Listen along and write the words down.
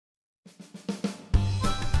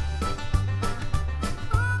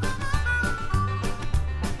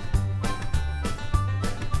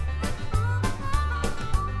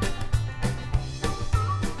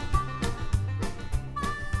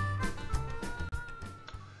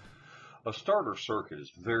A starter circuit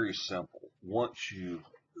is very simple once you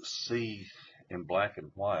see in black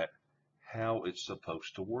and white how it's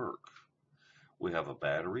supposed to work. We have a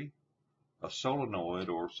battery, a solenoid,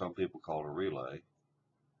 or some people call it a relay.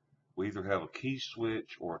 We either have a key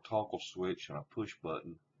switch or a toggle switch and a push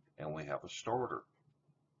button, and we have a starter.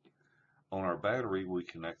 On our battery, we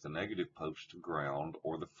connect the negative post to ground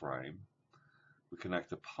or the frame. We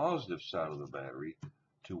connect the positive side of the battery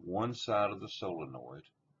to one side of the solenoid,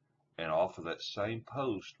 and off of that same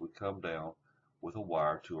post we come down with a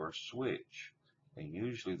wire to our switch, and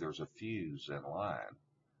usually there's a fuse in line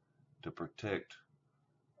to protect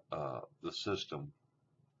the system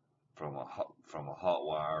from a hot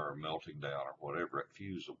wire or melting down or whatever. That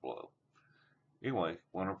fuse will blow. Anyway,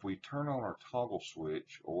 whenever we turn on our toggle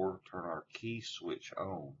switch or turn our key switch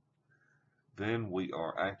on, then we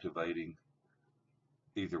are activating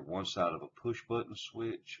either one side of a push button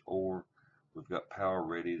switch, or we've got power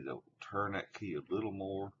ready to turn that key a little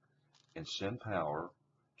more and send power,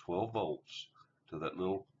 12 volts, to that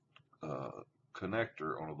little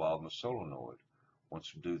connector on the bottom of the solenoid.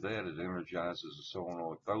 Once we do that, it energizes the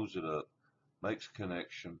solenoid, throws it up, makes a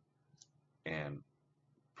connection, and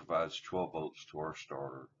provides 12 volts to our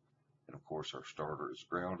starter. And of course, our starter is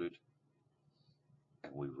grounded,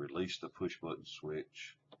 and we release the push button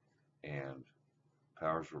switch, and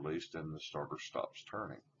power is released, and the starter stops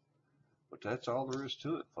turning. But that's all there is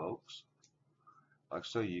to it, folks. Like I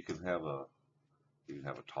say, you can have a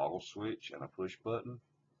toggle switch and a push button,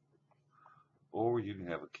 or you can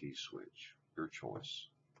have a key switch. Your choice.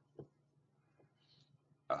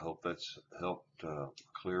 I hope that's helped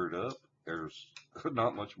clear it up. There's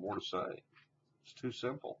not much more to say. It's too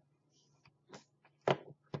simple.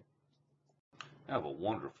 Have a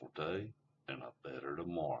wonderful day and a better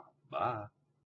tomorrow. Bye.